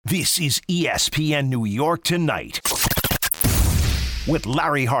This is ESPN New York Tonight with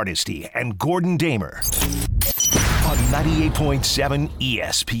Larry Hardesty and Gordon Damer on 98.7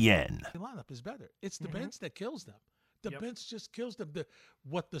 ESPN. The lineup is better. It's the bench that kills them. The bench just kills them.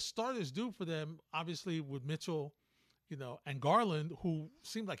 What the starters do for them, obviously with Mitchell, and Garland, who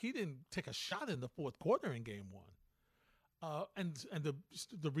seemed like he didn't take a shot in the fourth quarter in game one. And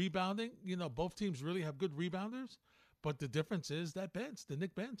the rebounding, both teams really have good rebounders. But the difference is that bench, the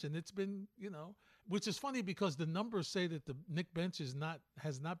Knick bench, and it's been, which is funny because the numbers say that the Knick bench has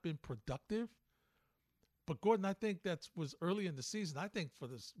not been productive. But Gordon, I think that was early in the season. I think for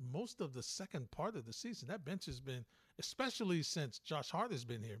most of the second part of the season, that bench has been, especially since Josh Hart has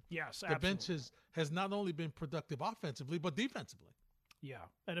been here. Yes, absolutely. absolutely. The bench has not only been productive offensively, but defensively. Yeah,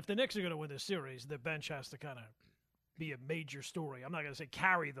 and if the Knicks are going to win this series, the bench has to kind of be a major story. I'm not going to say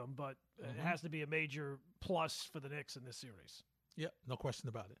carry them, but it has to be a major plus for the Knicks in this series. Yeah, no question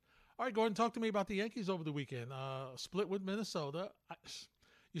about it. All right, Gordon, talk to me about the Yankees over the weekend. Split with Minnesota.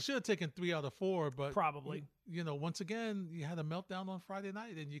 You should have taken 3 out of 4, but probably. Once again, you had a meltdown on Friday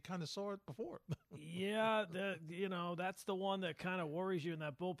night, and you kind of saw it before. Yeah, that's the one that kind of worries you in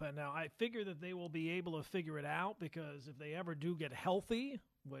that bullpen. Now, I figure that they will be able to figure it out because if they ever do get healthy,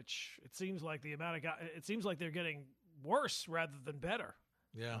 which it seems like it seems like they're getting worse rather than better.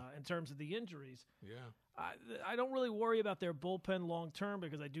 Yeah. In terms of the injuries. Yeah. I don't really worry about their bullpen long term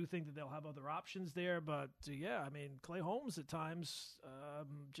because I do think that they'll have other options there. But Clay Holmes at times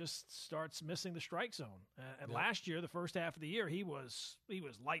just starts missing the strike zone. And last year, the first half of the year, he was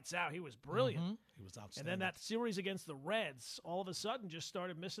lights out. He was brilliant. Mm-hmm. He was outstanding. And then that series against the Reds, all of a sudden, just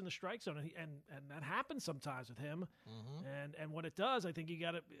started missing the strike zone, and that happens sometimes with him. Mm-hmm. And what it does, I think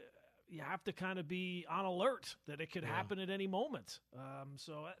you have to kind of be on alert that it could happen at any moment.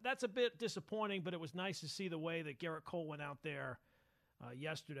 So that's a bit disappointing, but it was nice to see the way that Garrett Cole went out there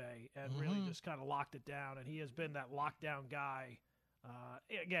yesterday and really just kind of locked it down. And he has been that lockdown guy.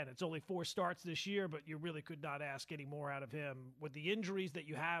 Again, it's only 4 starts this year, but you really could not ask any more out of him. With the injuries that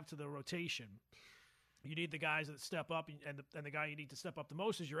you have to the rotation, you need the guys that step up, and the guy you need to step up the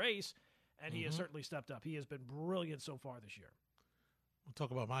most is your ace, and he has certainly stepped up. He has been brilliant so far this year. We'll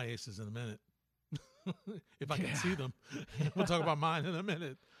talk about my aces in a minute, if I can see them. We'll talk about mine in a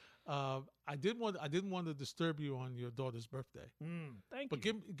minute. I didn't want to disturb you on your daughter's birthday. Thank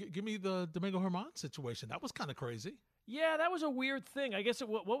you. But give me the Domingo Germán situation. That was kind of crazy. Yeah, that was a weird thing. I guess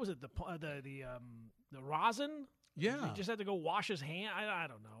what was it? The rosin? Yeah, he just had to go wash his hand. I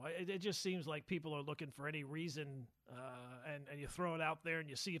don't know. It just seems like people are looking for any reason, and you throw it out there and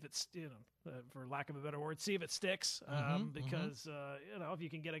you see if it's for lack of a better word, see if it sticks. Because if you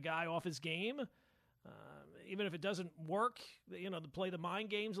can get a guy off his game, even if it doesn't work, to play the mind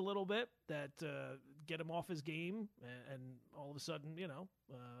games a little bit, that get him off his game, and all of a sudden,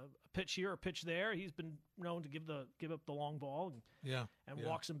 a pitch here, a pitch there. He's been known to give up the long ball and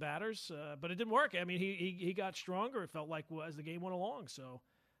walk some batters, but it didn't work. I mean, he got stronger. It felt like as the game went along. So,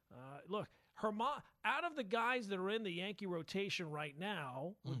 look, Germán, out of the guys that are in the Yankee rotation right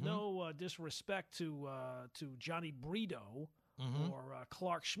now, with no disrespect to Johnny Brito. Or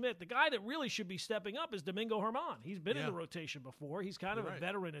Clark Schmidt. The guy that really should be stepping up is Domingo Germán. He's been in the rotation before. He's kind of a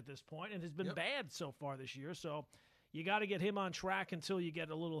veteran at this point and has been bad so far this year. So you got to get him on track until you get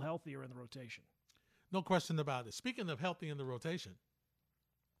a little healthier in the rotation. No question about it. Speaking of healthy in the rotation,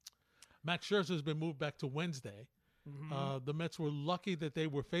 Max Scherzer has been moved back to Wednesday. The Mets were lucky that they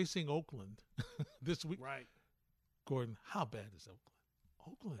were facing Oakland this week. Right. Gordon, how bad is Oakland?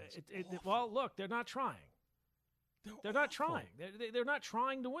 Oakland is well, look, they're not trying. They're not trying. They're not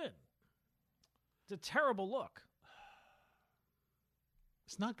trying to win. It's a terrible look.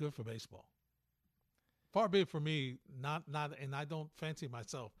 It's not good for baseball. Far be it for me, not, and I don't fancy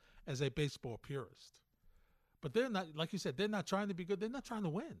myself as a baseball purist. But they're not, like you said, they're not trying to be good. They're not trying to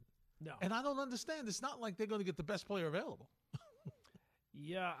win. No. And I don't understand. It's not like they're going to get the best player available.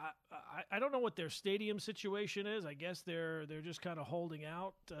 Yeah, I don't know what their stadium situation is. I guess they're just kind of holding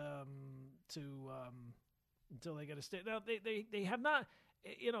out until they get a state. Now they have not,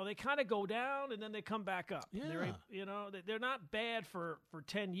 they kind of go down and then they come back up. Yeah. They're not bad for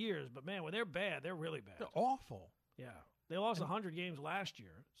 10 years, but man, when they're bad, they're really bad. They're awful. Yeah. They lost 100 games last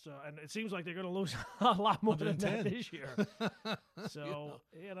year. So, and it seems like they're going to lose a lot more than that this year. So,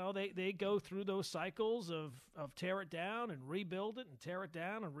 they go through those cycles of tear it down and rebuild it and tear it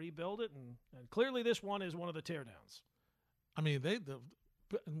down and rebuild it. And clearly this one is one of the teardowns. I mean,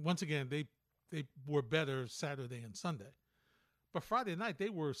 once again, they were better Saturday and Sunday. But Friday night, they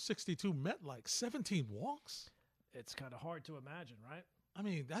were 62 Met-like, 17 walks. It's kind of hard to imagine, right? I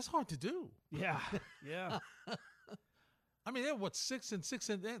mean, that's hard to do. Yeah, yeah. I mean, they're what 6 and 6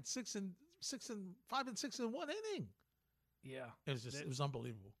 and 6 and 6 and 5 and 6 in one inning. Yeah, It was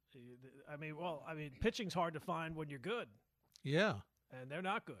unbelievable. I mean, pitching's hard to find when you're good. Yeah, and they're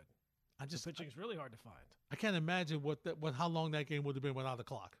not good. Pitching's really hard to find. I can't imagine how long that game would have been without a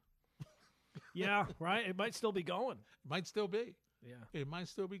clock. Yeah, right. It might still be going. It might still be. Yeah, it might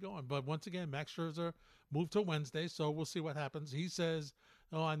still be going. But once again, Max Scherzer moved to Wednesday, so we'll see what happens. He says,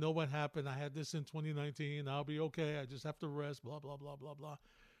 "Oh, I know what happened. I had this in 2019. I'll be okay. I just have to rest." Blah blah blah blah blah.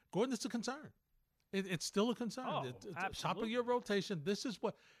 Gordon, it's a concern. It's still a concern. Oh, it's top of your rotation. This is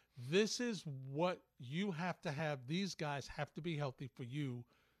what you have to have. These guys have to be healthy for you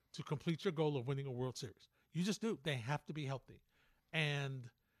to complete your goal of winning a World Series. You just do. They have to be healthy. And,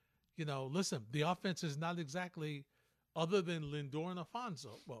 listen, the offense is not exactly, other than Lindor and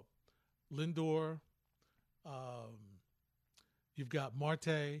Alfonso. Well, Lindor, you've got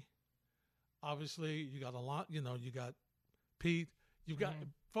Marte. Obviously, you got a lot, you got Pete. You've got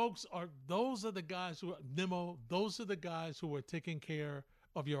those are the guys who are Nimmo. Those are the guys who are taking care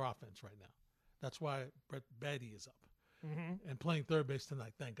of your offense right now. That's why Brett Baty is up and playing third base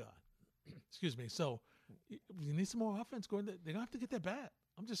tonight. Thank God. Excuse me. So you need some more offense going. They're gonna have to get that bat.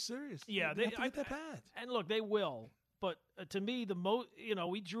 I'm just serious. Yeah, they have to get that bat. And look, they will. But to me,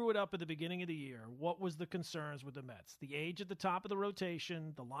 we drew it up at the beginning of the year. What was the concerns with the Mets? The age at the top of the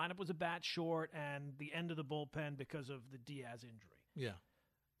rotation, the lineup was a bat short, and the end of the bullpen because of the Diaz injury. Yeah.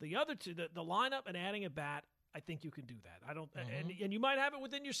 The other two, the lineup and adding a bat, I think you can do that. I don't, and you might have it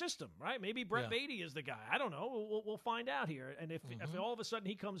within your system, right? Maybe Brett Baty is the guy. I don't know. We'll find out here. And if all of a sudden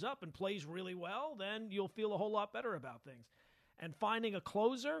he comes up and plays really well, then you'll feel a whole lot better about things. And finding a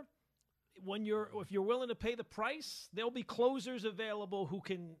closer, if you're willing to pay the price, there'll be closers available who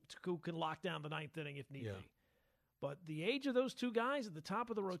can lock down the ninth inning if need be. But the age of those two guys at the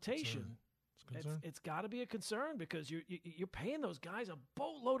top of the rotation. It's got to be a concern because you're paying those guys a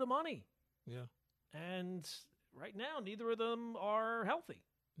boatload of money. Yeah. And right now, neither of them are healthy.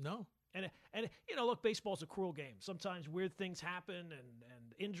 No. And look, baseball's a cruel game. Sometimes weird things happen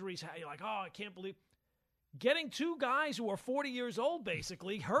and injuries. You're like, oh, I can't believe. Getting two guys who are 40 years old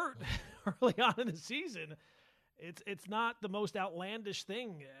basically hurt early on in the season, it's not the most outlandish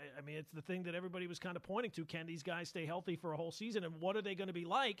thing. I mean, it's the thing that everybody was kind of pointing to. Can these guys stay healthy for a whole season? And what are they going to be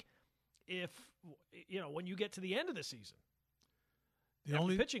like when you get to the end of the season?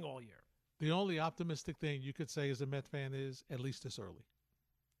 After pitching all year. The only optimistic thing you could say as a Met fan is at least this early.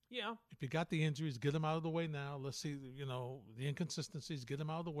 Yeah. If you got the injuries, get them out of the way now. Let's see, the inconsistencies, get them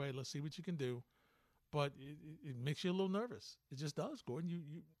out of the way. Let's see what you can do. But it makes you a little nervous. It just does,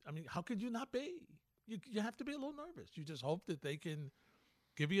 Gordon. I mean, how could you not be? You have to be a little nervous. You just hope that they can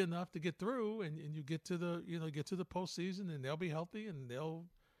give you enough to get through, and you get to the postseason, and they'll be healthy, and they'll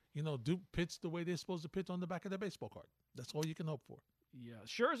pitch the way they're supposed to pitch on the back of their baseball card. That's all you can hope for. Yeah,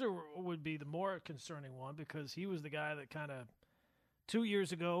 Scherzer would be the more concerning one because he was the guy that kind of 2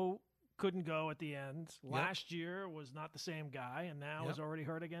 years ago couldn't go at the end. Last year was not the same guy, and now is already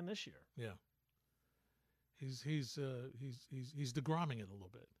hurt again this year. Yeah. He's DeGromming it a little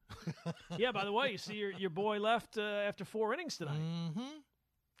bit. Yeah. By the way, you see your boy left after 4 innings tonight.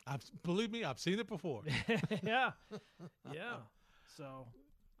 Mm-hmm. Believe me, I've seen it before. Yeah. So,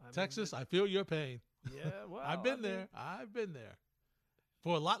 Texas, I feel your pain. Yeah. Well, I've been there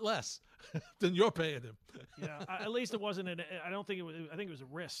for a lot less than you're paying him. Yeah. At least it wasn't I don't think it was. I think it was a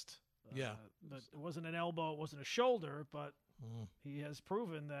wrist. Yeah. But it wasn't an elbow. It wasn't a shoulder. But he has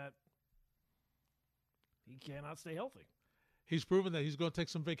proven that he cannot stay healthy. He's proven that he's going to take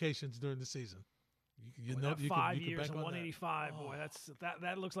some vacations during the season. You 5 years and 185, boy,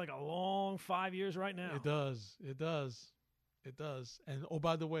 that looks like a long 5 years right now. It does. And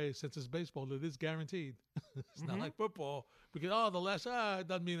by the way, since it's baseball, it is guaranteed. It's not like football. Because the last it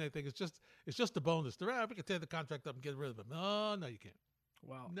doesn't mean anything. It's just a bonus. We can tear the contract up and get rid of him. No, you can't.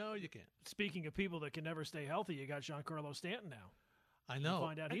 Well, no, you can't. Speaking of people that can never stay healthy, you got Giancarlo Stanton now. I know. You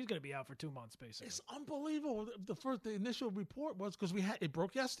find out he's going to be out for 2 months, basically. It's unbelievable. The initial report was because it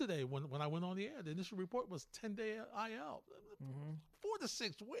broke yesterday when I went on the air. The initial report was 10-day IL, 4 to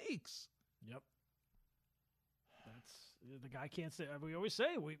 6 weeks. Yep. The guy can't say. We always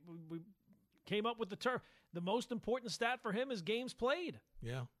say we came up with the term. The most important stat for him is games played.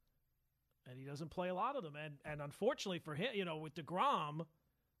 Yeah. And he doesn't play a lot of them. And unfortunately for him, with DeGrom,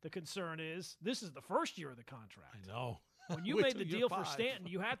 the concern is this is the first year of the contract. I know. When you made the deal for Stanton,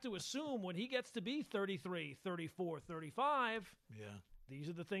 you have to assume when he gets to be 33, 34, 35, these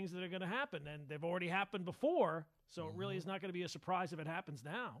are the things that are going to happen. And they've already happened before, so it really is not going to be a surprise if it happens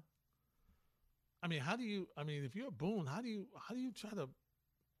now. I mean, if you're Boone, how do you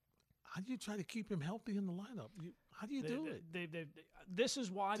how do you try to keep him healthy in the lineup? How do you do it? This is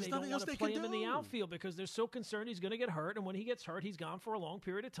why There's they don't nothing want else to they play can him in the do. outfield because they're so concerned he's going to get hurt. And when he gets hurt, he's gone for a long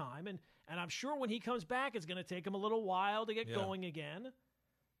period of time. And I'm sure when he comes back, it's going to take him a little while to get going again.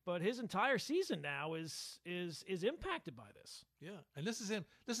 But his entire season now is impacted by this. Yeah, and this is him.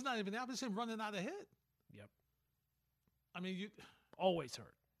 This is not even out. This is him running out of hit. Yep. I mean, you always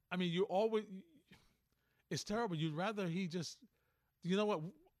hurt. I mean, you always. It's terrible. You'd rather he just. You know what?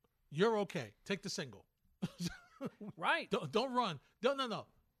 You're okay. Take the single. Right. Don't run. No.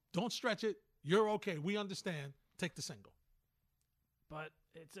 Don't stretch it. You're okay. We understand. Take the single. But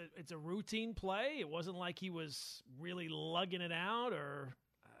it's a routine play. It wasn't like he was really lugging it out or,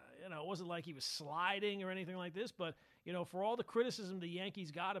 it wasn't like he was sliding or anything like this. But, for all the criticism the Yankees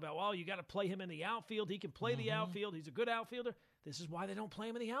got about, well, you got to play him in the outfield. He can play the outfield. He's a good outfielder. This is why they don't play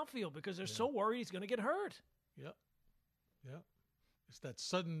him in the outfield because they're so worried he's going to get hurt. Yep. It's that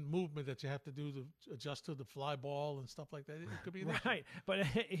sudden movement that you have to do to adjust to the fly ball and stuff like that. It could be right, but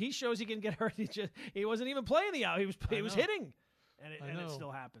he shows he can get hurt. He wasn't even playing the out. He was hitting, and it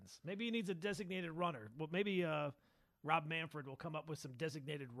still happens. Maybe he needs a designated runner. Well, maybe Rob Manfred will come up with some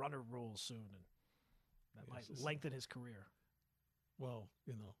designated runner rules soon, and that might lengthen his career. Well,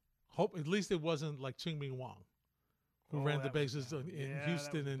 hope at least it wasn't like Ching-Ming Wang, who ran the bases in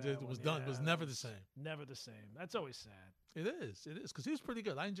Houston and it was done. It was never the same. Never the same. That's always sad. It is, because he was pretty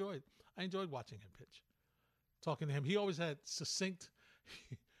good. I enjoyed watching him pitch. Talking to him, he always had succinct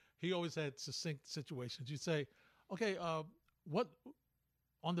situations. You'd say, okay, what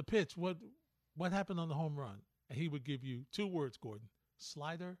on the pitch, what happened on the home run? And he would give you 2 words, Gordon: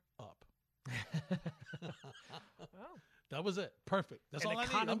 slider up. Well, that was it. Perfect. That's all I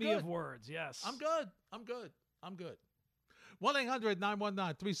need. Economy of words. Yes. I'm good.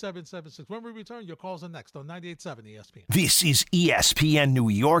 1-800-919-3776. When we return, your calls are next on 98.7 ESPN. This is ESPN New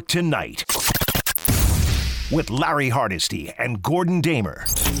York Tonight with Larry Hardesty and Gordon Damer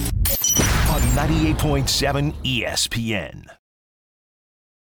on 98.7 ESPN.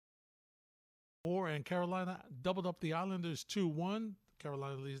 And Carolina doubled up the Islanders 2-1.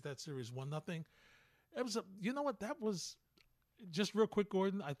 Carolina leads that series 1-0. It was that was just real quick,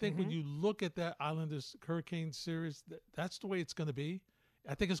 Gordon. I think when you look at that Islanders Hurricane series, that's the way it's going to be.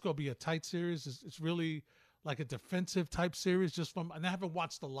 I think it's going to be a tight series. It's really like a defensive type series. And I haven't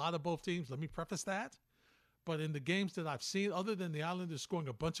watched a lot of both teams. Let me preface that. But in the games that I've seen, other than the Islanders scoring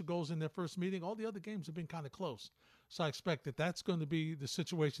a bunch of goals in their first meeting, all the other games have been kind of close. So I expect that that's going to be the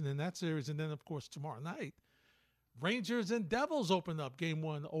situation in that series. And then, of course, tomorrow night, Rangers and Devils open up Game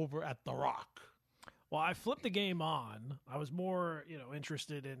 1 over at The Rock. Well, I flipped the game on. I was more,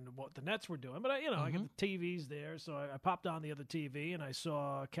 interested in what the Nets were doing. But, I got the TVs there, so I popped on the other TV, and I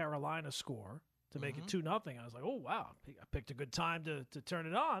saw Carolina score to make it 2-0. I was like, oh, wow. I picked a good time to turn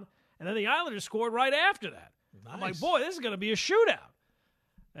it on. And then the Islanders scored right after that. Nice. I'm like, boy, this is going to be a shootout.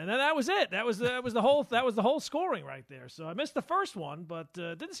 And then that was it. That was the whole scoring right there. So I missed the first one, but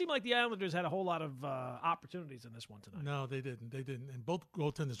it didn't seem like the Islanders had a whole lot of opportunities in this one tonight. No, they didn't. And both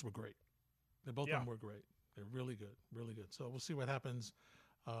goaltenders were great. Both of them were great. They're really good, really good. So we'll see what happens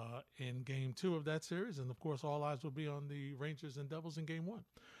in Game 2 of that series. And, of course, all eyes will be on the Rangers and Devils in Game 1.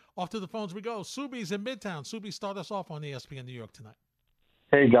 Off to the phones we go. Subi's in Midtown. Subi, start us off on ESPN New York Tonight.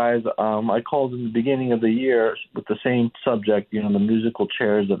 Hey, guys. I called in the beginning of the year with the same subject, the musical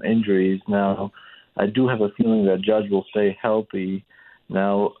chairs of injuries. Now, I do have a feeling that Judge will stay healthy.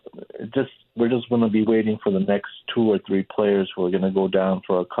 Now, we're just going to be waiting for the next 2 or 3 players who are going to go down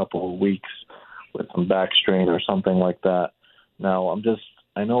for a couple of weeks with some back strain or something like that. Now,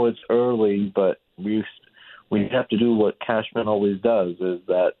 I know it's early, but we have to do what Cashman always does, is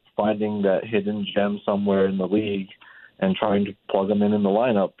that finding that hidden gem somewhere in the league and trying to plug them in the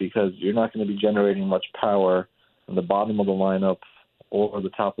lineup, because you're not going to be generating much power in the bottom of the lineup or the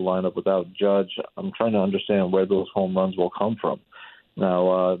top of the lineup without Judge. I'm trying to understand where those home runs will come from.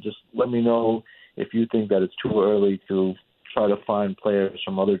 Now, just let me know if you think that it's too early to try to find players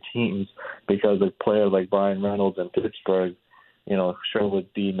from other teams, because a player like Brian Reynolds in Pittsburgh, sure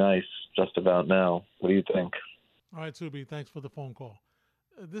would be nice just about now. What do you think? All right, Subi, thanks for the phone call.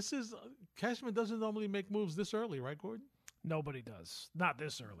 Cashman doesn't normally make moves this early, right, Gordon? Nobody does. Not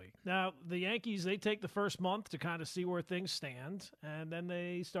this early. Now, the Yankees, they take the first month to kind of see where things stand, and then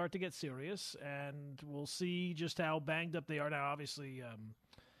they start to get serious, and we'll see just how banged up they are. Now, obviously,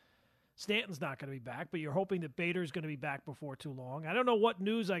 Stanton's not going to be back, but you're hoping that Bader's going to be back before too long. I don't know what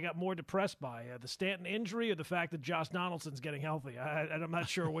news I got more depressed by, the Stanton injury or the fact that Josh Donaldson's getting healthy. I'm not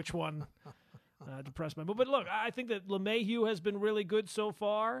sure which one depressed me. But look, I think that LeMahieu has been really good so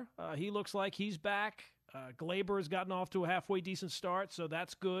far. He looks like he's back. Glaber has gotten off to a halfway decent start, so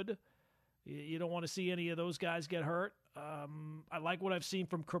that's good. You don't want to see any of those guys get hurt. I like what I've seen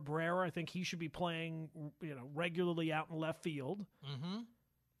from Cabrera. I think he should be playing, regularly out in left field. Mm-hmm.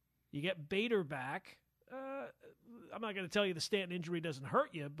 You get Bader back. I'm not going to tell you the Stanton injury doesn't hurt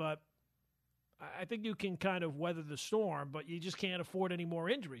you, but I think you can kind of weather the storm. But you just can't afford any more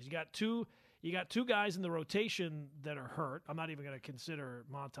injuries. You got two guys in the rotation that are hurt. I'm not even going to consider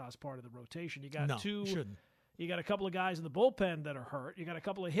Montas part of the rotation. You got you shouldn't. You got a couple of guys in the bullpen that are hurt. You got a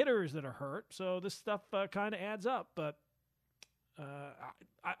couple of hitters that are hurt. So this stuff kind of adds up. But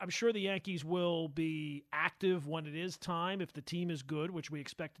I'm sure the Yankees will be active when it is time if the team is good, which we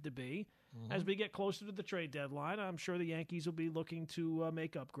expect it to be. Mm-hmm. As we get closer to the trade deadline, I'm sure the Yankees will be looking to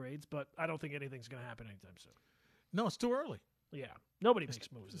make upgrades. But I don't think anything's going to happen anytime soon. No, it's too early. Yeah, nobody makes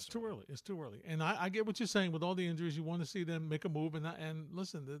moves. It's too early. It's too early. And I get what you're saying. With all the injuries, you want to see them make a move. And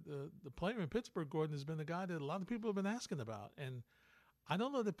listen, the player in Pittsburgh, Gordon, has been the guy that a lot of people have been asking about. And I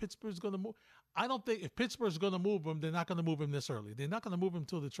don't know that Pittsburgh's going to move. I don't think if Pittsburgh's going to move him, they're not going to move him this early. They're not going to move him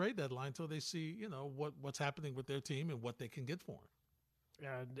until the trade deadline, until they see, what's happening with their team and what they can get for him.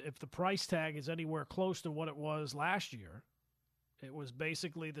 And if the price tag is anywhere close to what it was last year, it was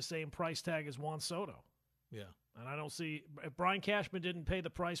basically the same price tag as Juan Soto. Yeah. And I don't see if Brian Cashman didn't pay the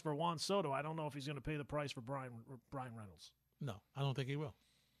price for Juan Soto, I don't know if he's going to pay the price for Brian Reynolds. No, I don't think he will.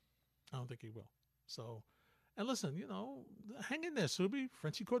 So, and listen, hang in there, Subi.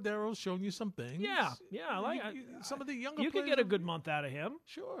 Frenchie Cordero's showing you some things. Yeah, I like some of the younger. You players could get a good month out of him.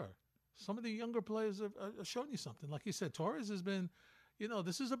 Sure, some of the younger players are showing you something. Like you said, Torres has been.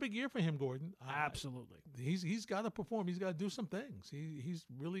 This is a big year for him, Gordon. Absolutely. He's got to perform. He's got to do some things. He's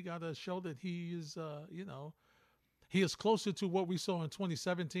really got to show that he is, he is closer to what we saw in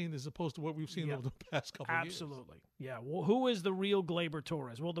 2017 as opposed to what we've seen over the past couple of years. Absolutely. Yeah. Well, who is the real Gleyber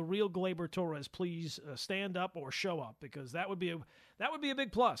Torres? Will the real Gleyber Torres please stand up or show up? Because that would be a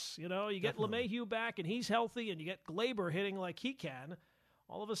big plus. You get LeMahieu back and he's healthy, and you get Gleyber hitting like he can.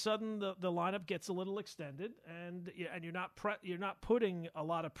 All of a sudden, the lineup gets a little extended, and you're not putting a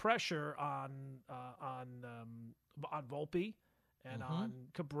lot of pressure on Volpe and on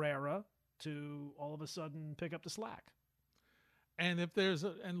Cabrera to all of a sudden pick up the slack. And if there's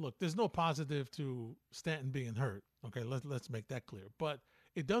there's no positive to Stanton being hurt. Okay, let's make that clear. But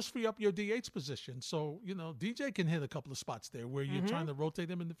it does free up your DH position, so DJ can hit a couple of spots there where you're trying to rotate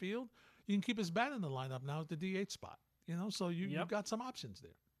him in the field. You can keep his bat in the lineup now at the DH spot. So you've got some options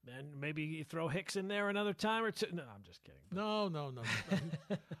there. And maybe you throw Hicks in there another time or two. No, I'm just kidding. No.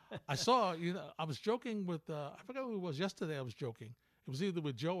 I saw, I was joking with, I forgot who it was yesterday. I was joking. It was either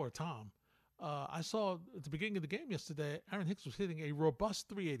with Joe or Tom. I saw at the beginning of the game yesterday, Aaron Hicks was hitting a robust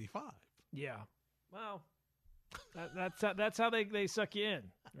 385. Yeah. Well, that's how they suck you in,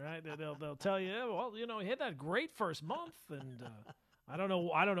 right? They'll tell you, well, he hit that great first month, and I don't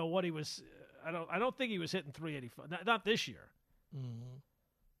know what he was. I don't think he was hitting 385. Not this year. Mm-hmm.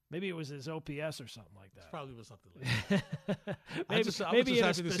 Maybe it was his OPS or something like that. It probably was something like that. maybe in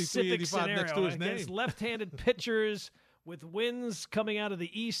a to see specific scenario next to his against name. left-handed pitchers with winds coming out of the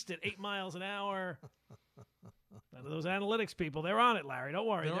east at 8 miles an hour. Those analytics people, they're on it, Larry. Don't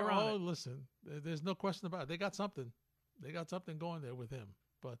worry. They're on it. Listen, there's no question about it. They got something. They got something going there with him.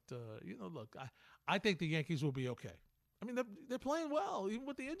 But, look, I think the Yankees will be okay. I mean, they're playing well, even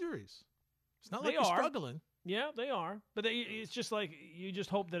with the injuries. It's not like they're struggling. Yeah, they are. But it's just like you just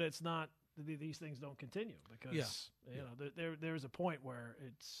hope that it's not these things don't continue because there's a point where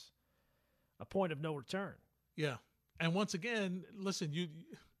it's a point of no return. Yeah, and once again, listen,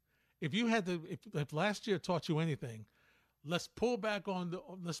 if last year taught you anything, let's pull back on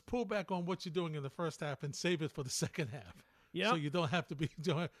what you're doing in the first half and save it for the second half. Yeah, so we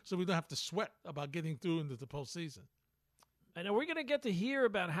don't have to sweat about getting through into the postseason. And are we going to get to hear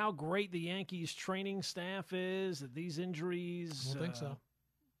about how great the Yankees training staff is, that these injuries? I don't think so.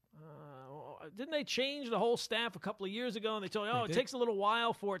 Didn't they change the whole staff a couple of years ago? And they told you, it takes a little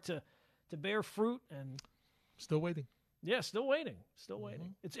while for it to bear fruit. And still waiting. Yeah, still waiting.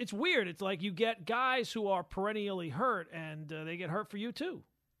 It's weird. It's like you get guys who are perennially hurt, and they get hurt for you too.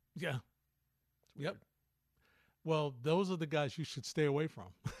 Yeah. Yep. Well, those are the guys you should stay away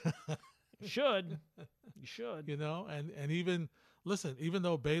from. You should. And even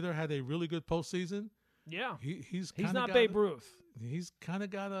though Bader had a really good postseason, he's not Babe Ruth. He's kind of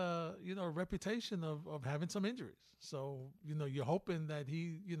got a reputation of having some injuries. So you're hoping that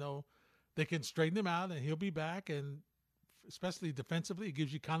they can straighten him out and he'll be back, and especially defensively, it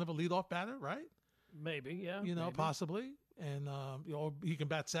gives you kind of a leadoff batter, right? Maybe, yeah. Maybe. Possibly, and he can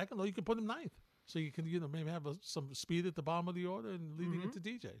bat second, or you can put him ninth, so you can maybe have some speed at the bottom of the order and leading into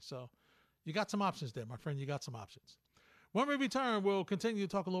DJ. So. You got some options there, my friend. You got some options. When we return, we'll continue to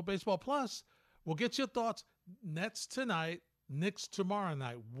talk a little baseball. Plus, we'll get your thoughts. Nets tonight, Knicks tomorrow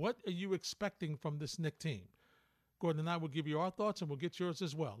night. What are you expecting from this Knicks team? Gordon and I will give you our thoughts, and we'll get yours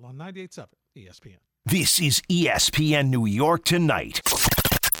as well on 98.7 ESPN. This is ESPN New York Tonight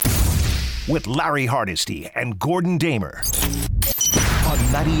with Larry Hardesty and Gordon Damer on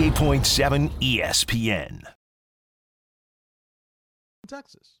 98.7 ESPN.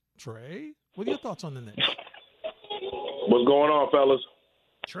 Texas. Trey, what are your thoughts on the Knicks? What's going on, fellas?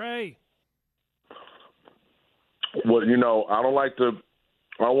 Trey. Well, I don't like to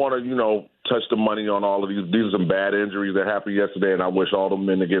 – I want to, touch the money on all of these. These are some bad injuries that happened yesterday, and I wish all the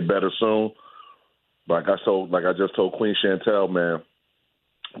men to get better soon. Like I just told Queen Chantel, man,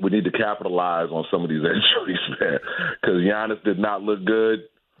 we need to capitalize on some of these injuries, man, because Giannis did not look good.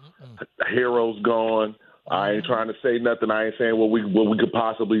 Hero's gone. I ain't trying to say nothing. I ain't saying what we could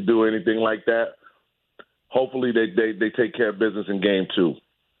possibly do, anything like that. Hopefully they take care of business in game 2.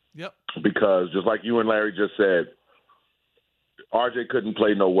 Yep. Because just like you and Larry just said, RJ couldn't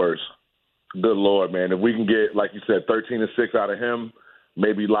play no worse. Good Lord, man. If we can get, like you said, 13-6 out of him,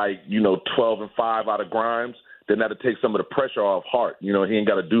 maybe 12-5 out of Grimes, then that'll take some of the pressure off Hart. He ain't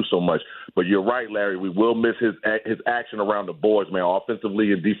got to do so much. But you're right, Larry. We will miss his action around the boards, man,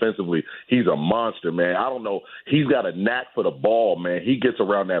 offensively and defensively. He's a monster, man. I don't know. He's got a knack for the ball, man. He gets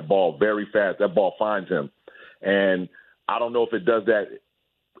around that ball very fast. That ball finds him. And I don't know if it does that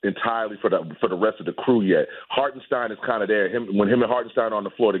entirely for the rest of the crew yet. Hartenstein is kind of there. When him and Hartenstein are on the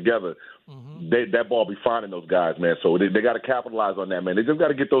floor together, that ball be finding those guys, man. So they got to capitalize on that, man. They just got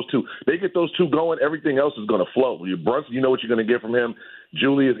to get those two. They get those two going, everything else is going to flow. Brunson, you know what you're going to get from him.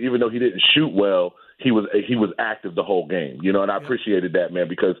 Julius, even though he didn't shoot well, he was active the whole game. And I appreciated that, man,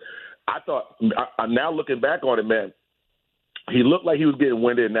 because I thought I'm now looking back on it, man. He looked like he was getting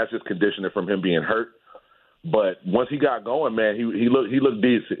winded, and that's just conditioning from him being hurt. But once he got going, man, he looked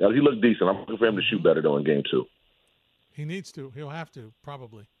decent. He looked decent. I'm looking for him to shoot better, though, in game 2. He needs to. He'll have to,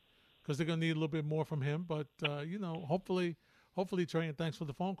 probably, because they're going to need a little bit more from him. But, hopefully, Trey, and thanks for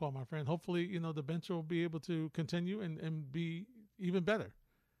the phone call, my friend. Hopefully, the bench will be able to continue and be even better.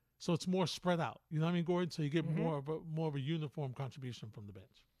 So it's more spread out. You know what I mean, Gordon? So you get more of a uniform contribution from the bench.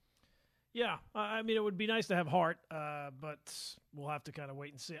 Yeah, I mean, it would be nice to have Hart, but we'll have to kind of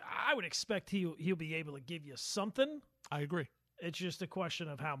wait and see. I would expect he'll be able to give you something. I agree. It's just a question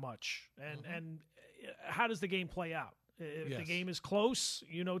of how much and how does the game play out. If the game is close,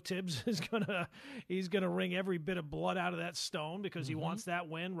 Tibbs is he's gonna wring every bit of blood out of that stone because he wants that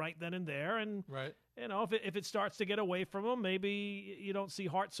win right then and there. And right. If it starts to get away from him, maybe you don't see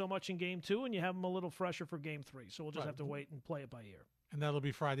Hart so much in game 2 and you have him a little fresher for game 3. So we'll just have to wait and play it by ear. And that'll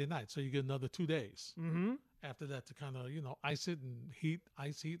be Friday night. So you get another 2 days after that to kind of, ice it and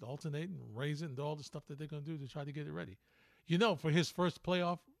ice heat, alternate and raise it and do all the stuff that they're going to do to try to get it ready. For his first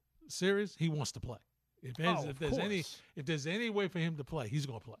playoff series, he wants to play. If there's any way for him to play, he's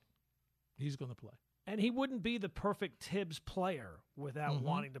going to play. He's going to play. And he wouldn't be the perfect Tibbs player without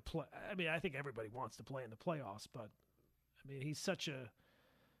wanting to play. I mean, I think everybody wants to play in the playoffs, but I mean,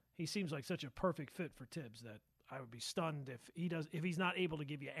 he seems like such a perfect fit for Tibbs that I would be stunned if he's not able to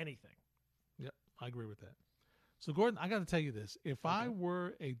give you anything. Yep, I agree with that. So, Gordon, I got to tell you this. If I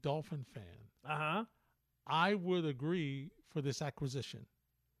were a Dolphin fan, I would agree for this acquisition.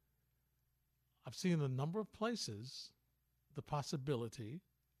 I've seen a number of places the possibility,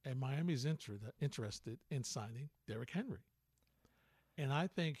 and Miami's interested in signing Derrick Henry. And I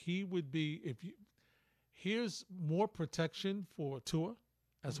think he would be, here's more protection for Tua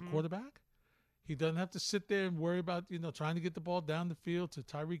as a quarterback. He doesn't have to sit there and worry about, trying to get the ball down the field to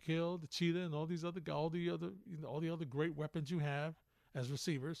Tyreek Hill, the Cheetah, and all the other great weapons you have as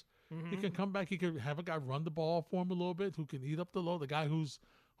receivers. He can come back. He could have a guy run the ball for him a little bit who can eat up the load. The guy who's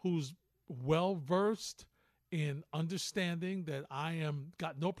well versed in understanding that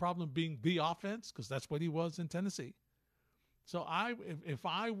got no problem being the offense, because that's what he was in Tennessee. So if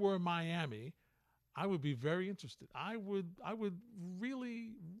I were Miami, I would be very interested. I would really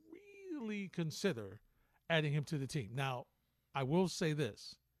consider adding him to the team. Now, I will say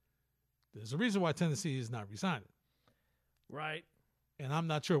this. There's a reason why Tennessee is not resigning. Right. And I'm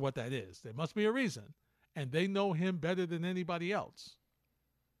not sure what that is. There must be a reason. And they know him better than anybody else.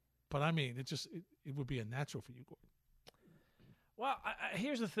 But, I mean, it would be a natural for you, Gordon. Well,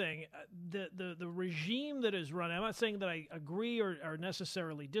 here's the thing. The regime that is run, I'm not saying that I agree or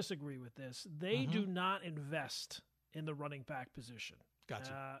necessarily disagree with this. They do not invest in the running back position.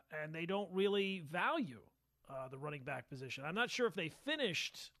 Gotcha. And they don't really value the running back position. I'm not sure if they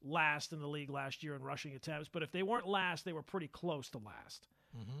finished last in the league last year in rushing attempts, but if they weren't last, they were pretty close to last.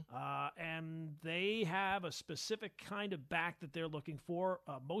 And they have a specific kind of back that they're looking for.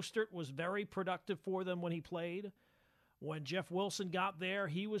 Mostert was very productive for them when he played. When Jeff Wilson got there,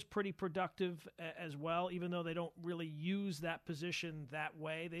 he was pretty productive as well, even though they don't really use that position that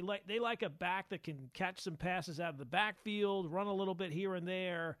way. They like a back that can catch some passes out of the backfield, run a little bit here and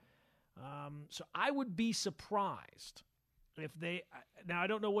there. So I would be surprised if they – now, I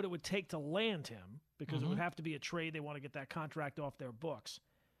don't know what it would take to land him because it would have to be a trade. They want to get that contract off their books.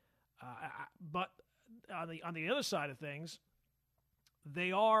 But on the other side of things,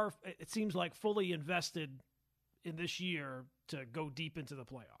 they are, it seems like, fully invested – in this year to go deep into the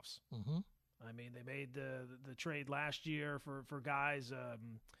playoffs. I mean, they made the trade last year for guys.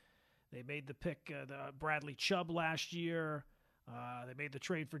 They made the pick, Bradley Chubb last year. They made the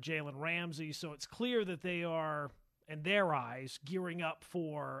trade for Jalen Ramsey. So it's clear that they are, in their eyes, gearing up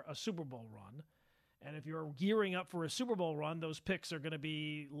for a Super Bowl run. And if you're gearing up for a Super Bowl run, those picks are going to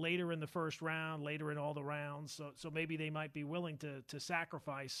be later in the first round, later in all the rounds. So maybe they might be willing to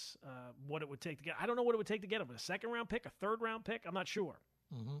sacrifice what it would take to get. I don't know what it would take to get him. A second-round pick, a third-round pick? I'm not sure.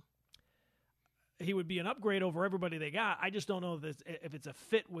 He would be an upgrade over everybody they got. I just don't know if it's a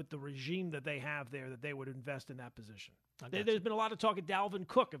fit with the regime that they have there that they would invest in that position. There's been a lot of talk of Dalvin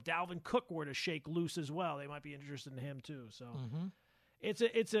Cook. If Dalvin Cook were to shake loose as well, they might be interested in him too. So.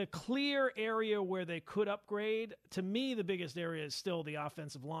 It's a clear area where they could upgrade. To me, the biggest area is still the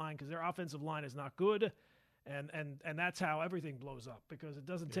offensive line because their offensive line is not good, and that's how everything blows up because it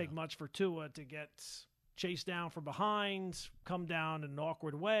doesn't take much for Tua to get chased down from behind, come down in an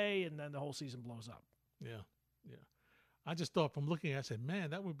awkward way, and then the whole season blows up. Yeah. I just thought from looking at it, I said,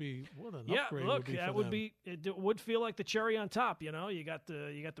 man, that would be what an upgrade. Look, it would feel like the cherry on top. You know, you got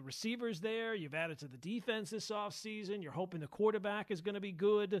the receivers there. You've added to the defense this offseason. You're hoping the quarterback is going to be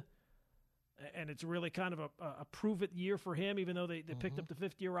good, and it's really kind of a prove it year for him. Even though they picked up the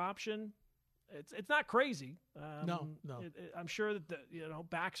 5th-year option, it's not crazy. No. I'm sure that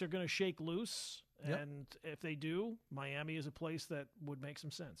backs are going to shake loose, and if they do, Miami is a place that would make some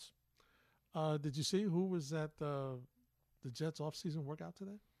sense. Did you see who was at the Jets offseason workout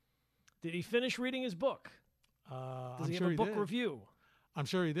today? Did he finish reading his book? Does he have a book review? I'm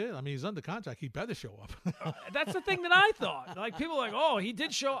sure he did. I mean, he's under contract. He better show up. That's the thing that I thought. Like, people are like, oh, he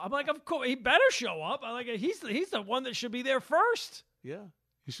did show up. I'm like, of course, he better show up. I'm like, he's the one that should be there first. Yeah.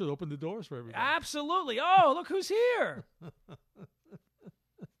 He should open the doors for everybody. Absolutely. Oh, look who's here.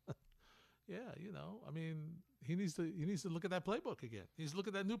 Yeah, I mean, he needs to look at that playbook again. He needs to look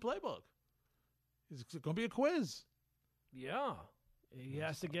at that new playbook. It's going to be a quiz. Yeah. He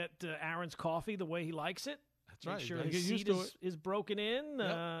has to get Aaron's coffee the way he likes it. That's right. Make sure his seat is broken in.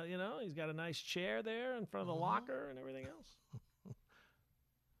 Yep. He's got a nice chair there in front of the locker and everything else.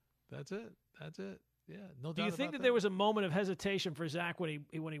 That's it. Yeah, no doubt. Do you think that there was a moment of hesitation for Zach when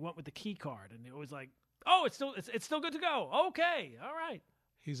he went with the key card, and it was like, oh, it's still good to go. Okay, all right.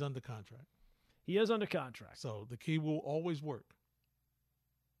 He's under contract. He is under contract, so the key will always work.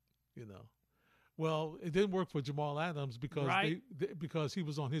 Well, it didn't work for Jamal Adams because because he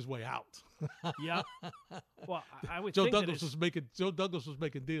was on his way out. Yeah. Well, I would Joe think Douglas was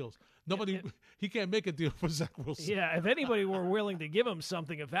making deals. He can't make a deal for Zach Wilson. Yeah, if anybody were willing to give him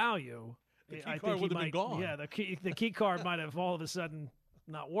something of value, I think he might. Been gone. Yeah, the key card might have all of a sudden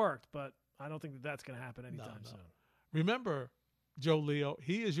not worked, but I don't think that's going to happen anytime soon. Remember, Joe Leo,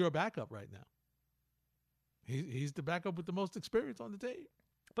 he is your backup right now. He's the backup with the most experience on the team.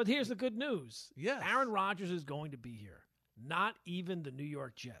 But here's the good news. Yes. Aaron Rodgers is going to be here. Not even the New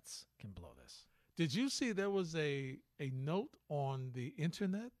York Jets can blow this. Did you see there was a note on the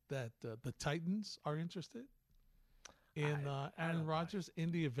internet that the Titans are interested in Aaron Rodgers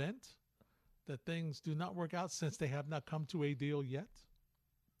in the event that things do not work out since they have not come to a deal yet?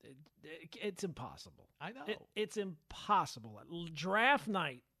 It's impossible. I know. It's impossible. Draft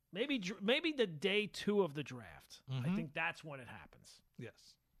night, maybe the day 2 of the draft. I think that's when it happens.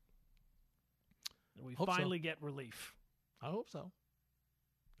 Yes. We finally get relief. I hope so.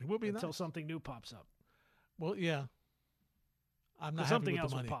 It will be until something new pops up. Well, yeah. I'm not something happy with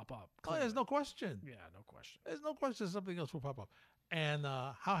else the money. will pop up. Oh, there's no question. Yeah, no question. There's no question something else will pop up. And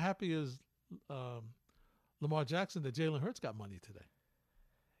how happy is Lamar Jackson that Jalen Hurts got money today?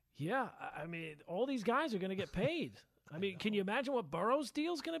 Yeah, I mean, all these guys are going to get paid. I mean, can you imagine what Burrow's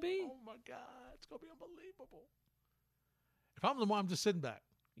deal is going to be? Oh, my God. It's going to be unbelievable. If I'm Lamar, I'm just sitting back.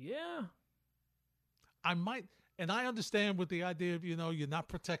 Yeah. I might, and I understand with the idea of, you're not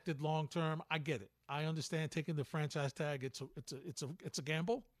protected long term. I get it. I understand taking the franchise tag. It's a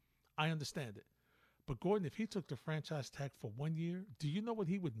gamble. I understand it. But Gordon, if he took the franchise tag for 1 year, do you know what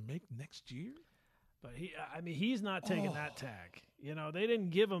he would make next year? But he's not taking that tag. You know, they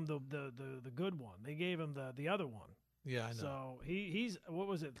didn't give him the good one. They gave him the other one. Yeah, I know. So he's what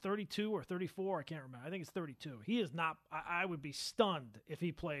was it, 32 or 34? I can't remember. I think it's 32. He is not. I would be stunned if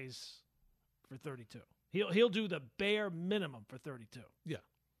he plays for 32. He'll do the bare minimum for 32. Yeah,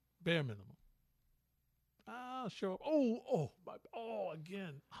 bare minimum. I'll show up.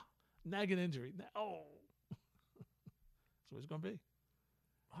 Again, nagging injury. So it's going to be.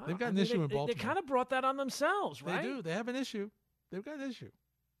 They've got an issue in Baltimore. They kind of brought that on themselves, right? They do. They have an issue. They've got an issue.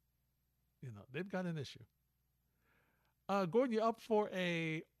 They've got an issue. Gordon, you up for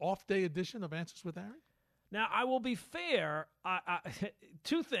a off-day edition of Answers with Aaron? Now, I will be fair.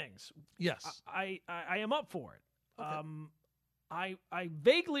 Two things. Yes. I am up for it. Okay. I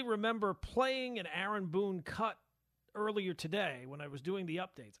vaguely remember playing an Aaron Boone cut earlier today when I was doing the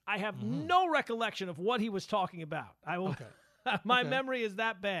updates. I have no recollection of what he was talking about. Okay. My memory is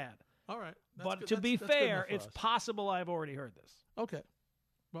that bad. All right. But to be fair, it's possible I've already heard this. Okay.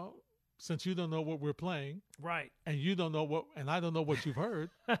 Well, since you don't know what we're playing, right, and you don't know what, and I don't know what you've heard,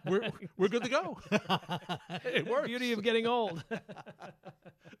 we're good to go. It works. Beauty of getting old.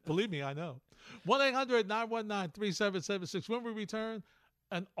 Believe me, I know. 1-800-919-3776. When we return,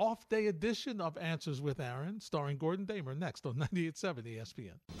 an off-day edition of Answers with Aaron, starring Gordon Damer, next on 98.7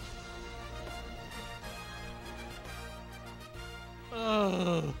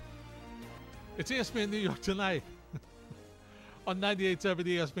 ESPN. It's ESPN New York Tonight on 98.7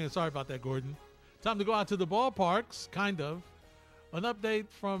 ESPN. Sorry about that, Gordon. Time to go out to the ballparks, kind of. An update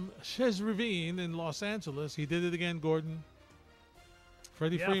from Chez Ravine in Los Angeles. He did it again, Gordon.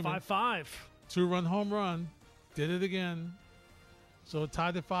 Freddie Freeman. 5-5. 2-run home run. Did it again. So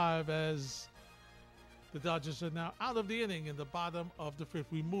tied at 5 as the Dodgers are now out of the inning in the bottom of the 5th.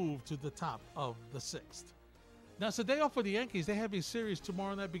 We move to the top of the 6th. Now, it's a day off for the Yankees. They have a series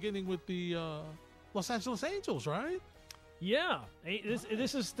tomorrow night beginning with the Los Angeles Angels, right? Yeah.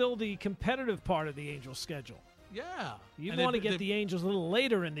 This is still the competitive part of the Angels' schedule. Yeah. You want to get the Angels a little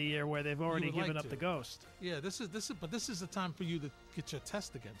later in the year where they've already given up the ghost. Yeah, this is the time for you to get your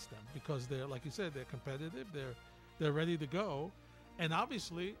test against them because they're, like you said, they're competitive. They're ready to go. And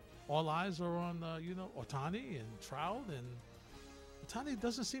obviously, all eyes are on, Ohtani and Trout. And Ohtani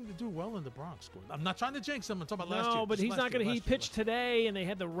doesn't seem to do well in the Bronx. I'm not trying to jinx him. I'm talking about last year. No, but he's not going to. He pitched today, and they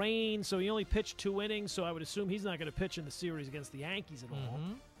had the rain, so he only pitched 2 innings. So I would assume he's not going to pitch in the series against the Yankees at all.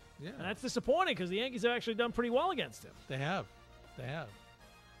 Mm-hmm. Yeah. And that's disappointing because the Yankees have actually done pretty well against him. They have.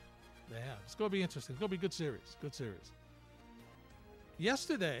 It's going to be interesting. It's going to be a good series. Good series.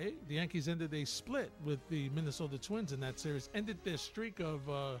 Yesterday, the Yankees ended a split with the Minnesota Twins in that series, ended their streak of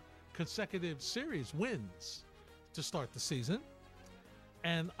consecutive series wins to start the season.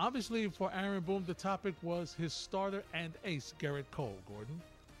 And obviously for Aaron Boone, the topic was his starter and ace, Garrett Cole, Gordon.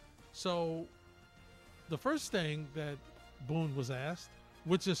 So the first thing that Boone was asked,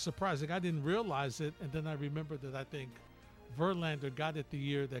 which is surprising, I didn't realize it, and then I remembered that I think Verlander got it the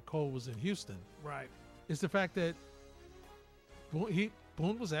year that Cole was in Houston. Right. Is the fact that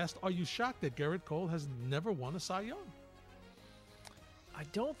Boone was asked, are you shocked that Garrett Cole has never won a Cy Young? I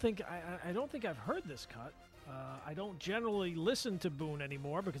don't think I've heard this cut. I don't generally listen to Boone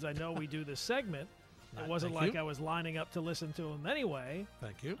anymore because I know we do this segment. It wasn't like I was lining up to listen to him anyway.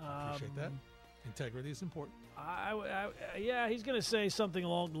 Thank you. Appreciate that. Integrity is important. Yeah, he's going to say something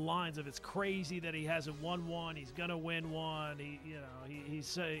along the lines of it's crazy that he hasn't won one. He's going to win one.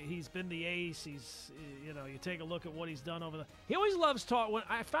 He's been the ace. You take a look at what he's done over the. He always loves talk.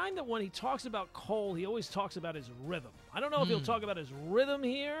 I find that when he talks about Cole, he always talks about his rhythm. I don't know if he'll talk about his rhythm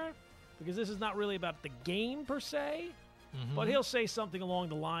here because this is not really about the game per se. Mm-hmm. But he'll say something along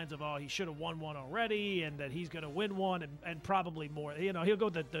the lines of, he should have won one already and that he's going to win one and probably more. He'll go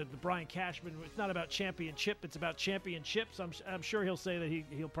the Brian Cashman. It's not about championship. It's about championships. I'm sure he'll say that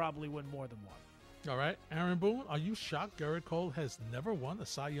he'll probably win more than one. All right. Aaron Boone, are you shocked Garrett Cole has never won a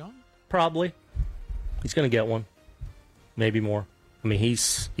Cy Young? Probably. He's going to get one. Maybe more. I mean,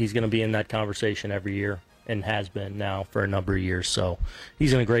 he's going to be in that conversation every year and has been now for a number of years. So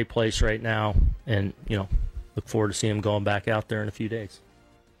he's in a great place right now. And, look forward to seeing him going back out there in a few days.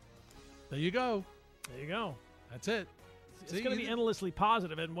 There you go. That's it. It's going to be endlessly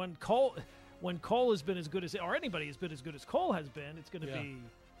positive. And when Cole has been as good as, or anybody has been as good as Cole has been, it's going to be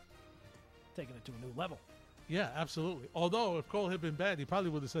taking it to a new level. Yeah, absolutely. Although if Cole had been bad, he probably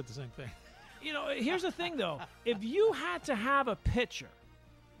would have said the same thing. Here's the thing, though. If you had to have a pitcher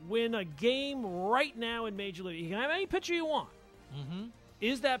win a game right now in Major League, you can have any pitcher you want. Mm-hmm.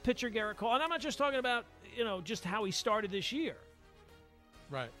 Is that pitcher Garrett Cole? And I'm not just talking about, just how he started this year.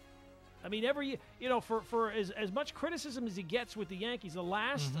 Right. I mean, every year, for as much criticism as he gets with the Yankees, the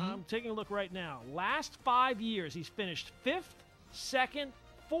last, I'm taking a look right now, last 5 years, he's finished 5th, 2nd,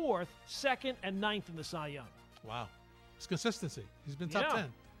 4th, 2nd, and 9th in the Cy Young. Wow. It's consistency. He's been top 10.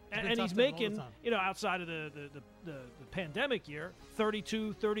 And he's making, outside of the pandemic year,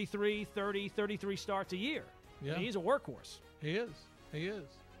 32, 33, 30, 33 starts a year. Yeah. I mean, he's a workhorse. He is.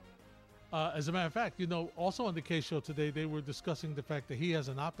 As a matter of fact, also on the K Show today, they were discussing the fact that he has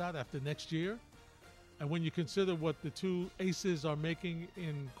an opt-out after next year. And when you consider what the two aces are making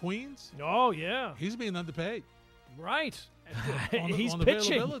in Queens, oh, yeah, he's being underpaid. Right. He's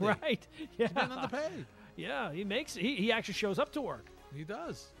pitching. Right. Yeah. He's being underpaid. Yeah, he actually shows up to work. He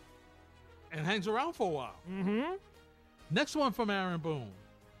does. And hangs around for a while. Mm-hmm. Next one from Aaron Boone.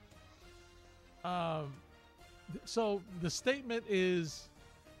 So the statement is,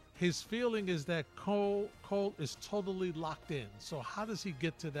 his feeling is that Cole is totally locked in. So how does he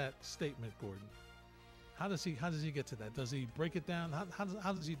get to that statement, Gordon? How does he get to that? Does he break it down? How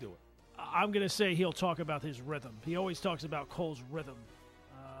does he do it? I'm going to say he'll talk about his rhythm. He always talks about Cole's rhythm.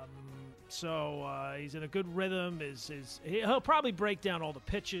 So he's in a good rhythm. He'll probably break down all the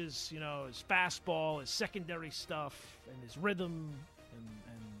pitches, his fastball, his secondary stuff, and his rhythm, and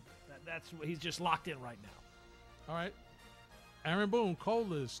that's what he's just locked in right now. All right. Aaron Boone,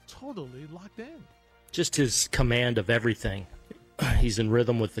 Cole is totally locked in. Just his command of everything. He's in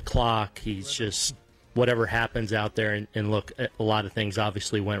rhythm with the clock. He's just whatever happens out there. And look, a lot of things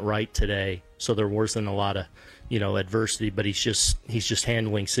obviously went right today, so there wasn't a lot of adversity. But he's just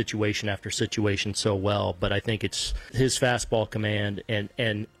handling situation after situation so well. But I think it's his fastball command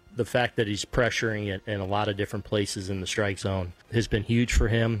and the fact that he's pressuring it in a lot of different places in the strike zone has been huge for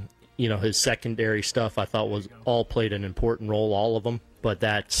him. His secondary stuff I thought was all played an important role, all of them. But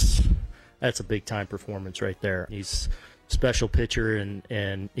that's a big-time performance right there. He's a special pitcher,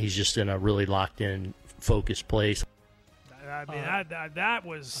 and he's just in a really locked-in, focused place. I mean, that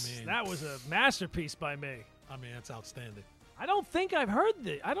was a masterpiece by me. I mean, that's outstanding. I don't think I've heard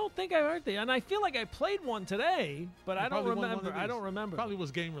the, and I feel like I played one today, but I don't remember. Probably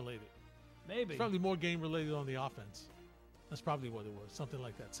was game-related. Maybe. It's probably more game-related on the offense. That's probably what it was, something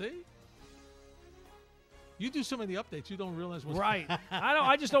like that. See? You do so many updates, you don't realize what's right.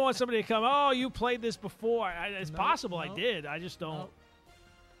 I just don't want somebody to come, oh, you played this before. It's possible I did. I just don't.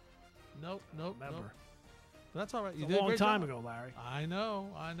 Nope. Remember. That's all right. It's a long time ago, Larry. I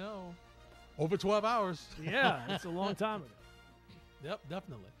know. Over 12 hours. Yeah, it's a long time ago. Yep,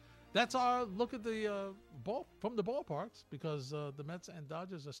 definitely. That's our look at the ball from the ballparks, because the Mets and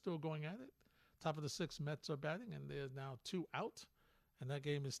Dodgers are still going at it. Top of the sixth, Mets are batting, and they're now 2 out, and that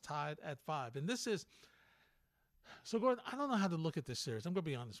game is tied at 5. And this is so, Gordon, I don't know how to look at this series. I'm going to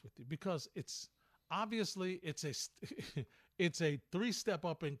be honest with you, because it's obviously it's a 3-step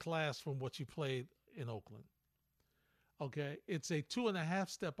up in class from what you played in Oakland. Okay, it's a 2.5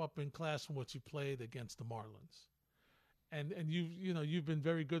 step up in class from what you played against the Marlins. And you've been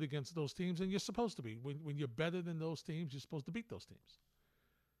very good against those teams, and you're supposed to be. When you're better than those teams, you're supposed to beat those teams.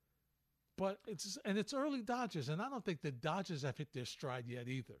 But it's early Dodgers, and I don't think the Dodgers have hit their stride yet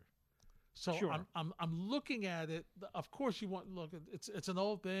either. So sure. I'm looking at it. Of course, you want to look. It's an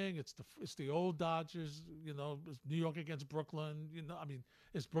old thing. It's the old Dodgers. It's New York against Brooklyn.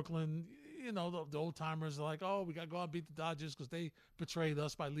 It's Brooklyn. The old timers are like, oh, we got to go out and beat the Dodgers because they betrayed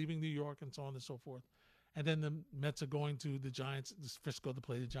us by leaving New York and so on and so forth. And then the Mets are going to the Giants, Frisco, to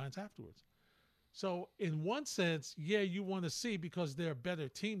play the Giants afterwards. So in one sense, yeah, you want to see, because they're a better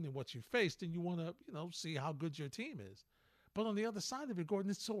team than what you faced, and you want to, see how good your team is. But on the other side of it,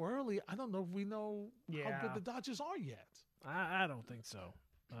 Gordon, it's so early. I don't know if we know how good the Dodgers are yet. I don't think so.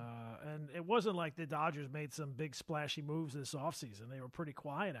 And it wasn't like the Dodgers made some big splashy moves this offseason. They were pretty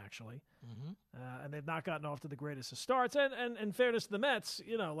quiet, actually. Mm-hmm. And they've not gotten off to the greatest of starts. And in fairness to the Mets,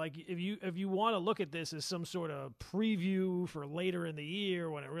 like if you want to look at this as some sort of preview for later in the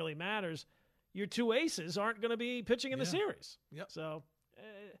year when it really matters, your 2 aces aren't going to be pitching in the series. Yep. So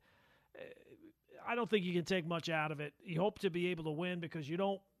I don't think you can take much out of it. You hope to be able to win, because you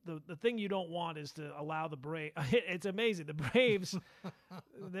don't. The thing you don't want is to allow the Braves. It's amazing. The Braves,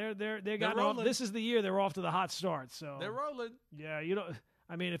 they're off. This is the year they're off to the hot start. So they're rolling. Yeah,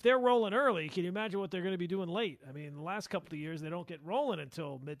 if they're rolling early, can you imagine what they're going to be doing late? I mean, the last couple of years they don't get rolling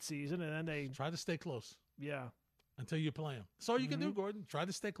until midseason, and then they try to stay close. Yeah. Until you play them. That's all you can do, Gordon. Try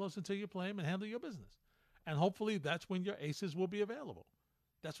to stay close until you play them and handle your business. And hopefully that's when your aces will be available.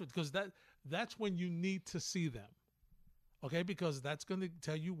 Because that's when you need to see them. Okay? Because that's going to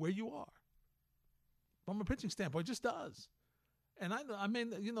tell you where you are. From a pitching standpoint, it just does. And I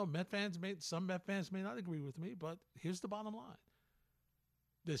mean, some Met fans may not agree with me, but here's the bottom line.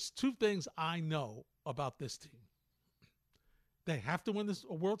 there's two things I know about this team. They have to win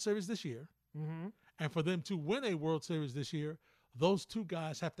a World Series this year. Mm-hmm. And for them to win a World Series this year, those two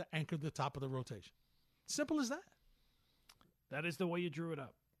guys have to anchor the top of the rotation. Simple as that. That is the way you drew it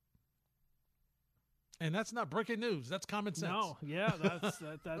up. And that's not breaking news. That's common sense. No, yeah,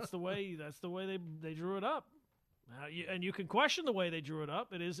 that's the way they drew it up. And you can question the way they drew it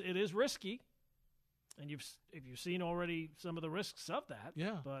up. It is risky, and if you've seen already some of the risks of that.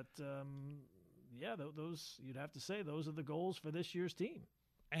 Yeah. But those you'd have to say those are the goals for this year's team.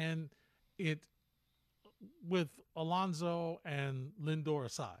 And it, with Alonso and Lindor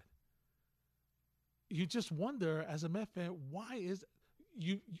aside, you just wonder as a Met fan, why is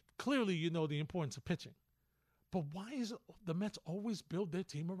you clearly you know the importance of pitching, but why is the Mets always build their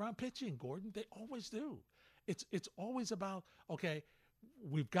team around pitching, Gordon? They always do. It's always about, okay,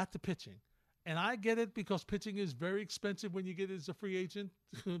 we've got the pitching. And I get it because pitching is very expensive when you get it as a free agent.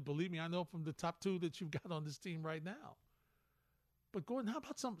 Believe me, I know from the top two that you've got on this team right now. But Gordon, how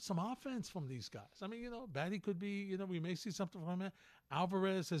about some offense from these guys? I mean, Batty could be, we may see something from him.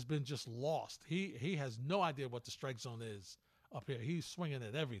 Alvarez has been just lost. He has no idea what the strike zone is up here. He's swinging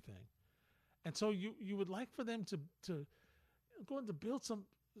at everything. And so you would like for them to go into build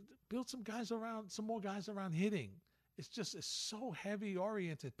some guys around, some more guys around hitting. It's so heavy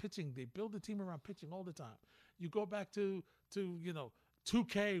oriented pitching. They build the team around pitching all the time. You go back to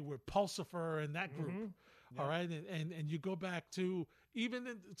 2K with Pulsifer and that group. Mm-hmm. All right. And you go back to even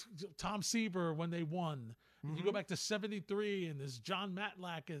Tom Seaver when they won. Mm-hmm. You go back to 73 and there's John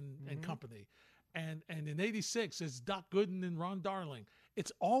Matlack and company. And in 86 it's Doc Gooden and Ron Darling.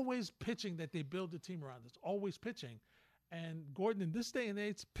 It's always pitching that they build the team around. It's always pitching. And Gordon, in this day and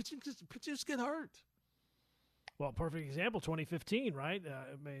age, pitchers get hurt. Well, perfect example, 2015, right?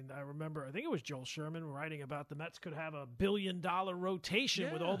 I remember, I think it was Joel Sherman writing about the Mets could have $1 billion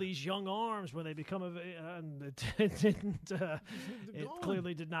rotation with all these young arms when they become and it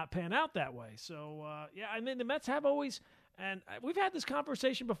clearly did not pan out that way. So, the Mets have always, and we've had this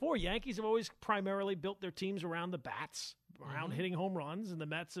conversation before, Yankees have always primarily built their teams around the bats, around hitting home runs, and the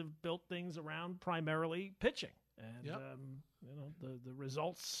Mets have built things around primarily pitching. And, the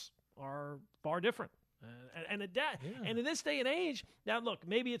results are far different. And in this day and age, now look,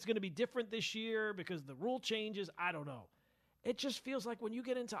 maybe it's going to be different this year because the rule changes. I don't know. It just feels like when you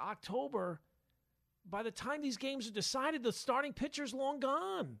get into October, by the time these games are decided, the starting pitcher's long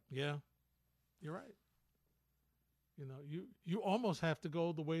gone. Yeah, you're right. You almost have to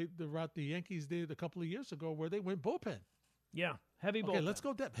go the route the Yankees did a couple of years ago where they went bullpen. Yeah, heavy bullpen. Okay, let's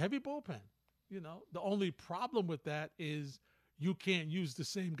go depth. Heavy bullpen. The only problem with that is you can't use the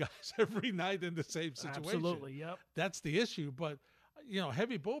same guys every night in the same situation. Absolutely, yep. That's the issue. But,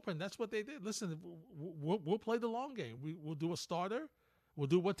 heavy bullpen, that's what they did. Listen, we'll play the long game. We'll do a starter. We'll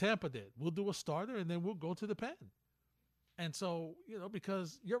do what Tampa did. We'll do a starter, and then we'll go to the pen. And so,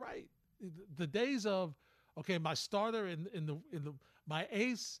 because you're right. The days of, okay, my starter my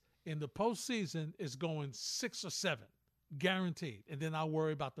ace in the postseason is going 6 or 7, guaranteed, and then I'll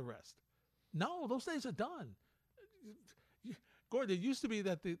worry about the rest. No, those days are done. Gordon, it used to be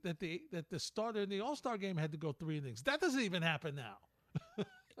that the starter in the All-Star game had to go 3 innings. That doesn't even happen now.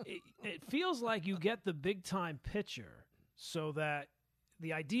 it feels like you get the big-time pitcher so that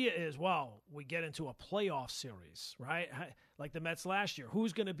the idea is, well, we get into a playoff series, right? Like the Mets last year.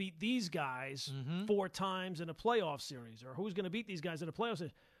 Who's going to beat these guys 4 times in a playoff series? Or who's going to beat these guys in a playoff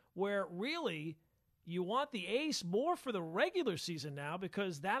series? Where really you want the ace more for the regular season now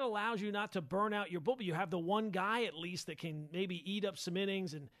because that allows you not to burn out your bullpen. You have the one guy at least that can maybe eat up some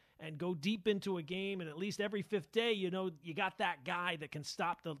innings and go deep into a game, and at least every 5th day, you got that guy that can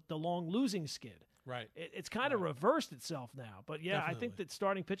stop the long losing skid. Right. It's kind of reversed itself now. But, yeah, Definitely. I think that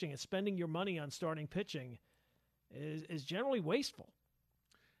starting pitching and spending your money on starting pitching is generally wasteful.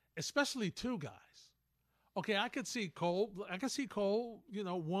 Especially 2 guys. Okay, I could see Cole.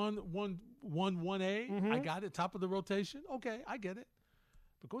 1A. I got it, top of the rotation. Okay, I get it.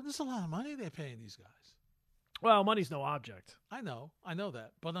 But Gordon, there's a lot of money they're paying these guys. Well, money's no object. I know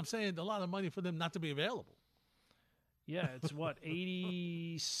that. But I'm saying a lot of money for them not to be available. Yeah, it's what,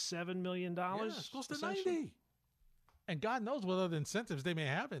 $87 million? Yeah, it's close to 90. And God knows what other incentives they may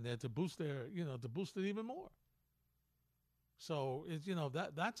have in there to boost to boost it even more. So it's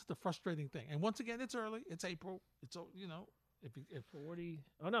that's the frustrating thing. And once again, it's early. It's April. It's if 40.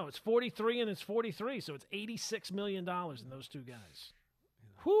 Oh no, it's 43 and it's 43. So it's $86 million in those 2 guys.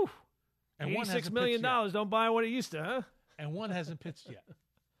 Whew. And $86 million. Don't buy what it used to, huh? And one hasn't pitched yet.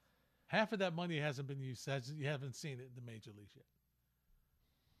 Half of that money hasn't been used. You haven't seen it in the major leagues yet.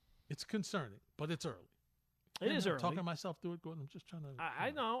 It's concerning, but it's early. It is early. Talking myself through it, Gordon. I'm just trying to.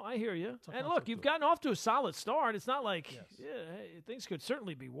 I know. I hear you. Talk And myself look, you've through it. gotten off to a solid start. It's not like Yes. things could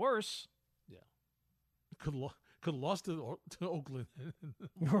certainly be worse. Could have lost to Oakland.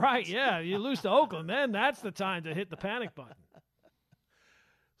 Right, yeah. You lose to Oakland, then that's the time to hit the panic button.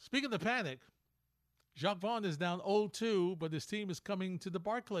 Speaking of panic, Jacques Vaughn is down 0-2, but his team is coming to the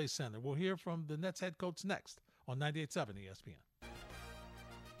Barclays Center. We'll hear from the Nets head coach next on 98.7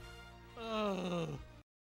 ESPN.